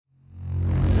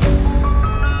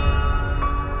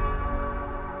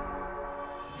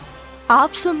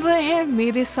आप सुन रहे हैं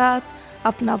मेरे साथ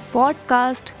अपना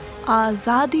पॉडकास्ट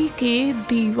आज़ादी के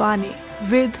दीवाने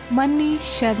विद मन्नी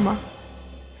शर्मा,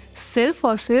 सिर्फ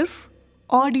और सिर्फ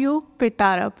ऑडियो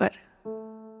पिटारा पर।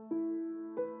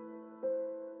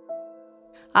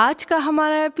 आज का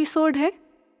हमारा एपिसोड है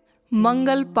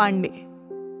मंगल पांडे,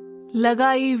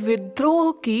 लगाई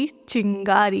विद्रोह की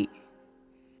चिंगारी।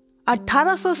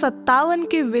 1857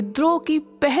 के विद्रोह की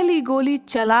पहली गोली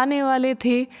चलाने वाले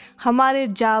थे हमारे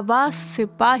जाबाज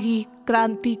सिपाही,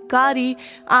 क्रांतिकारी,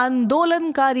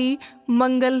 आंदोलनकारी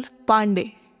मंगल पांडे।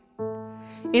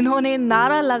 इन्होंने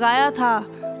नारा लगाया था,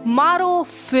 मारो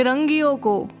फिरंगियों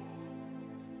को।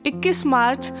 21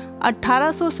 मार्च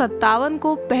 1857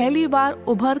 को पहली बार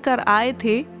उभर कर आए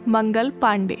थे मंगल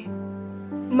पांडे।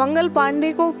 मंगल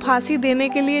पांडे को फांसी देने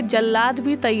के लिए जल्लाद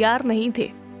भी तैयार नहीं थे।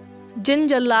 जिन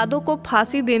जल्लादों को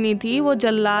फांसी देनी थी वो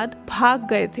जल्लाद भाग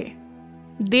गए थे।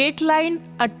 Dateline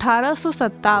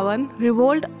 1857,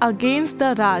 revolt against the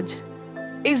Raj.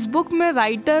 इस बुक में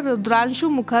राइटर रुद्रांशु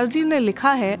मुखर्जी ने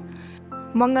लिखा है,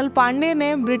 मंगल पांडे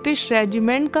ने ब्रिटिश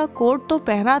रेजिमेंट का कोट तो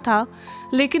पहना था,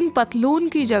 लेकिन पतलून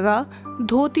की जगह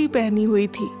धोती पहनी हुई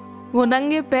थी। वो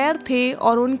नंगे पैर थे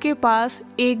और उनके पास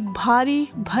एक भारी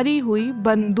भरी हुई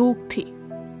बंदूक थी।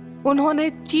 उन्होंने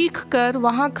चीख कर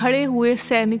वहां खड़े हुए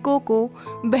सैनिकों को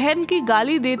बहन की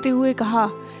गाली देते हुए कहा,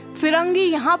 फिरंगी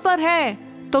यहाँ पर है,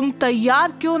 तुम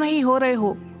तैयार क्यों नहीं हो रहे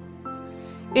हो?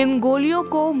 इन गोलियों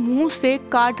को मुंह से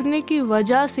काटने की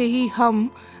वजह से ही हम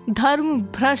धर्म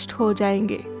भ्रष्ट हो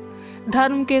जाएंगे।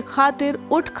 धर्म के खातिर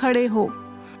उठ खड़े हो।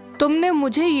 तुमने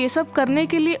मुझे ये सब करने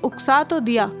के लिए उकसा तो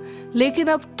दिया, लेकिन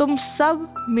अब तुम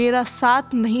सब मेरा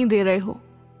साथ नहीं दे रहे हो।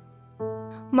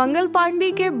 मंगल पांडे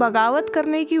के बगावत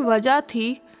करने की वजह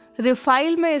थी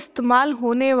रिफाइल में इस्तेमाल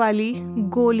होने वाली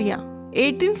गोलियां।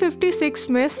 1856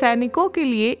 में सैनिकों के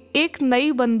लिए एक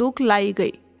नई बंदूक लाई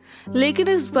गई, लेकिन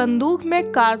इस बंदूक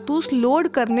में कारतूस लोड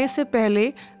करने से पहले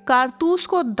कारतूस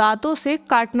को दांतों से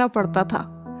काटना पड़ता था।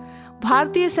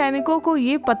 भारतीय सैनिकों को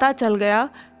ये पता चल गया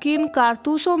कि इन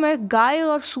कारतूसों में गाय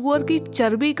और सूअर की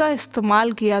चर्बी का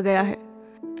इस्तेमाल किया गया है।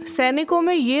 सैनिकों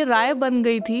में ये राय बन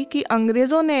गई थी कि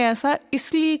अंग्रेजों ने ऐसा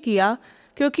इसलिए किया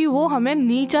क्योंकि वो हमें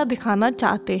नीचा दिखाना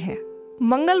चाहते हैं।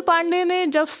 मंगल पांडे ने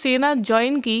जब सेना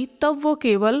ज्वाइन की तब वो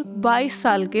केवल 22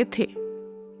 साल के थे।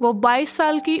 वो 22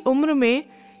 साल की उम्र में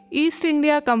ईस्ट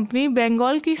इंडिया कंपनी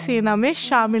बंगाल की सेना में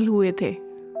शामिल हुए थे।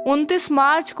 29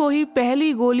 मार्च को ही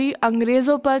पहली गोली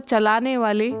अंग्रेजों पर चलाने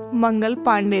वाले मंगल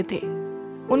पांडे थे।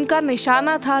 उनका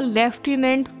निशाना था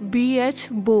लेफ्टिनेंट BH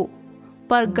बो,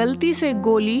 पर गलती से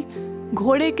गोली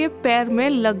घोड़े के पैर में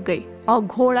लग गई और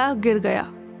घोड़ा गिर गया।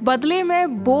 बदले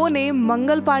में बो ने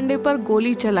मंगल पांडे पर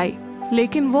गोली चलाई,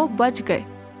 लेकिन वो बच गए।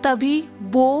 तभी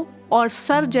बो और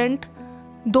सर्जेंट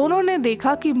दोनों ने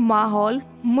देखा कि माहौल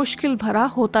मुश्किल भरा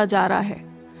होता जा रहा है।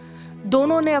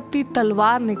 दोनों ने अपनी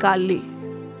तलवार निकाल ली।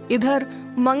 इधर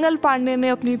मंगल पांडे ने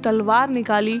अपनी तलवार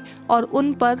निकाली और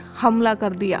उन पर हमला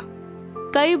कर दिया।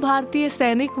 कई भारतीय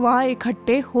सैनिक वहां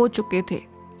इकट्ठे हो चुके थे,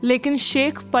 लेकिन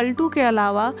शेख पलटू के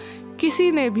अलावा किसी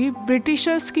ने भी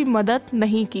ब्रिटिशर्स की मदद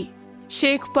नहीं की।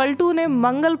 शेख पलटू ने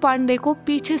मंगल पांडे को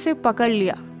पीछे से पकड़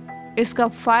लिया। इसका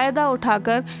फायदा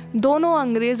उठाकर दोनों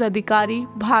अंग्रेज अधिकारी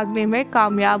भागने में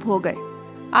कामयाब हो गए।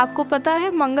 आपको पता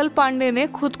है, मंगल पांडे ने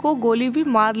खुद को गोली भी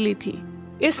मार ली थी।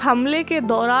 इस हमले के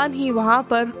दौरान ही वहां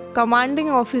पर कमांडिंग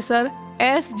ऑफिसर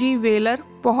SG वेलर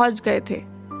पहुंच गए थे।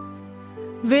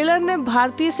 वेलर ने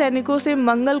भारतीय सैनिकों से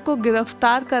मंगल को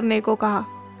गिरफ्तार करने को कहा,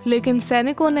 लेकिन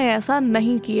सैनिकों ने ऐसा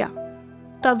नहीं किया।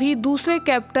 तभी दूसरे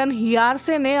कैप्टन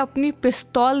हियारसे ने अपनी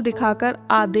पिस्तौल दिखाकर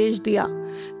आदेश दिया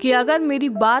कि अगर मेरी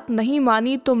बात नहीं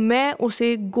मानी तो मैं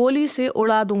उसे गोली से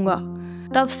उड़ा दूंगा।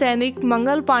 तब सैनिक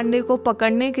मंगल पांडे को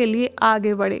पकड़ने के लिए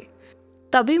आगे बढ़े।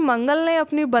 तभी मंगल ने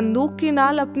अपनी बंदूक की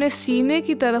नाल अपने सीने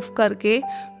की तरफ करके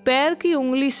पैर की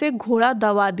उंगली से घोड़ा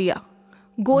दबा दिया।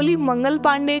 गोली मंगल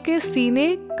पांडे के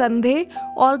सीने, कंधे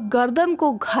और गर्दन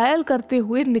को घायल करते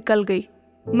हुए निकल गई।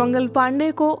 मंगल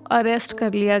पांडे को अरेस्ट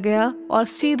कर लिया गया और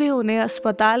सीधे उन्हें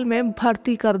अस्पताल में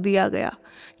भर्ती कर दिया गया,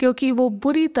 क्योंकि वो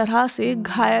बुरी तरह से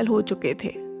घायल हो चुके थे।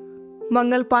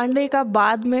 मंगल पांडे का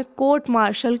बाद में कोर्ट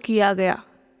मार्शल किया गया।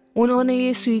 उन्होंने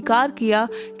ये स्वीकार किया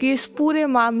कि इस पूरे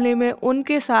मामले में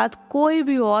उनके साथ कोई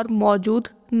भी और मौजूद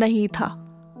नहीं था।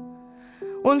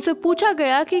 उनसे पूछा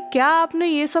गया कि क्या आपने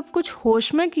ये सब कुछ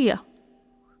होश में किया?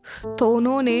 तो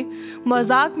उन्होंने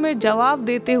मजाक में जवाब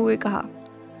देते हुए कहा,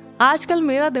 आजकल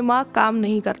मेरा दिमाग काम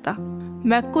नहीं करता।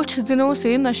 मैं कुछ दिनों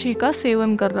से नशे का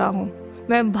सेवन कर रहा हूँ।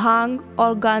 मैं भांग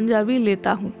और गांजा भी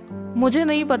लेता हूँ। मुझे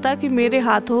नहीं पता कि मेरे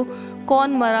हाथों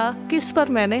कौन मरा, किस पर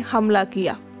मैंने हमला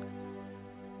किया।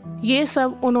 ये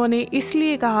सब उन्होंने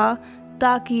इसलिए कहा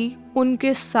ताकि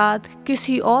उनके साथ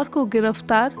किसी और को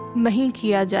गिरफ्तार नहीं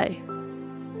किया जाए।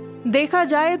 देखा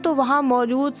जाए तो वहां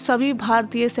मौजूद सभी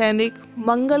भारतीय सैनिक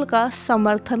मंगल का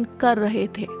समर्थन कर रहे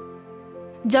थे।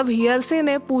 जब हियर्से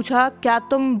ने पूछा, क्या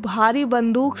तुम भारी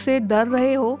बंदूक से डर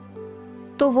रहे हो,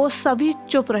 तो वो सभी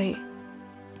चुप रहे।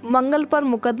 मंगल पर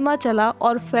मुकदमा चला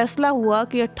और फैसला हुआ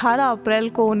कि 18 अप्रैल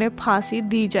को उन्हें फांसी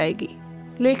दी जाएगी,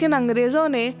 लेकिन अंग्रेजों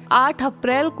ने 8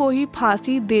 अप्रैल को ही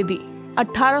फांसी दे दी।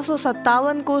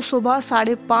 1857 को सुबह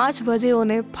 5:30 बजे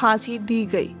उन्हें फांसी दी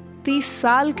गई। 30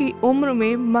 साल की उम्र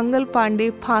में मंगल पांडे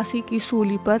फांसी की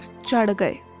सूली पर चढ़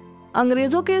गए।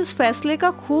 अंग्रेजों के इस फैसले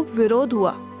का खूब विरोध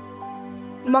हुआ।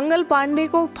 मंगल पांडे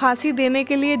को फांसी देने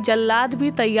के लिए जल्लाद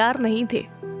भी तैयार नहीं थे।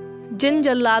 जिन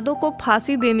जल्लादों को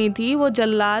फांसी देनी थी वो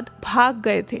जल्लाद भाग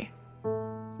गए थे।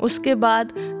 उसके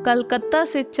बाद कलकत्ता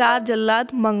से 4 जल्लाद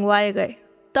मंगवाए गए,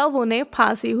 तब उन्हें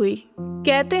फांसी हुई।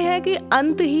 कहते हैं कि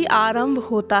अंत ही आरंभ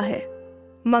होता है।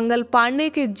 मंगल पांडे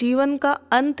के जीवन का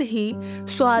अंत ही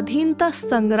स्वाधीनता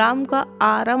संग्राम का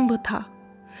आरंभ था,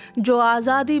 जो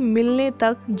आज़ादी मिलने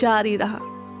तक जारी रहा।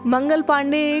 मंगल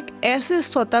पांडे एक ऐसे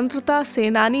स्वतंत्रता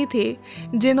सेनानी थे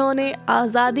जिन्होंने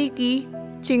आज़ादी की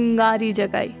चिंगारी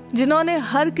जगाई, जिन्होंने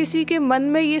हर किसी के मन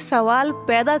में ये सवाल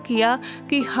पैदा किया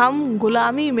कि हम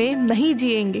गुलामी में नहीं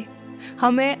जिएंगे,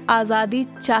 हमें आज़ादी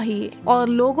चाहिए, और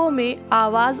लोगों में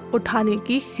आवाज़ उठाने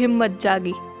की हिम्मत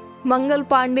जागी। मंगल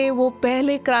पांडे वो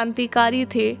पहले क्रांतिकारी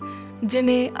थे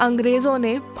जिन्हें अंग्रेज़ों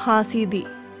ने फांसी दी।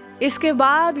 इसके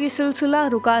बाद ये सिलसिला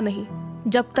रुका नहीं।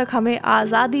 जब तक हमें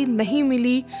आज़ादी नहीं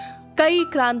मिली, कई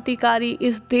क्रांतिकारी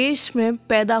इस देश में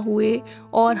पैदा हुए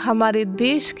और हमारे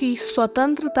देश की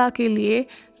स्वतंत्रता के लिए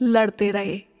लड़ते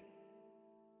रहे।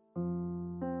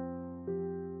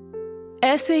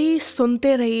 ऐसे ही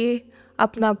सुनते रहिए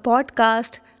अपना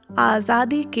पॉडकास्ट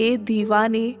आज़ादी के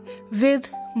दीवाने विद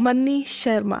मन्नी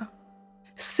शर्मा,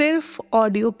 सिर्फ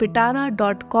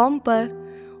audiopitara.com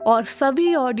पर और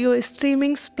सभी ऑडियो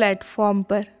स्ट्रीमिंग प्लेटफॉर्म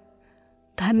पर।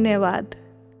 धन्यवाद।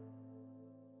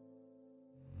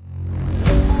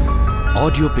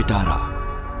 ऑडियो पिटारा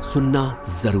सुनना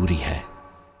जरूरी है।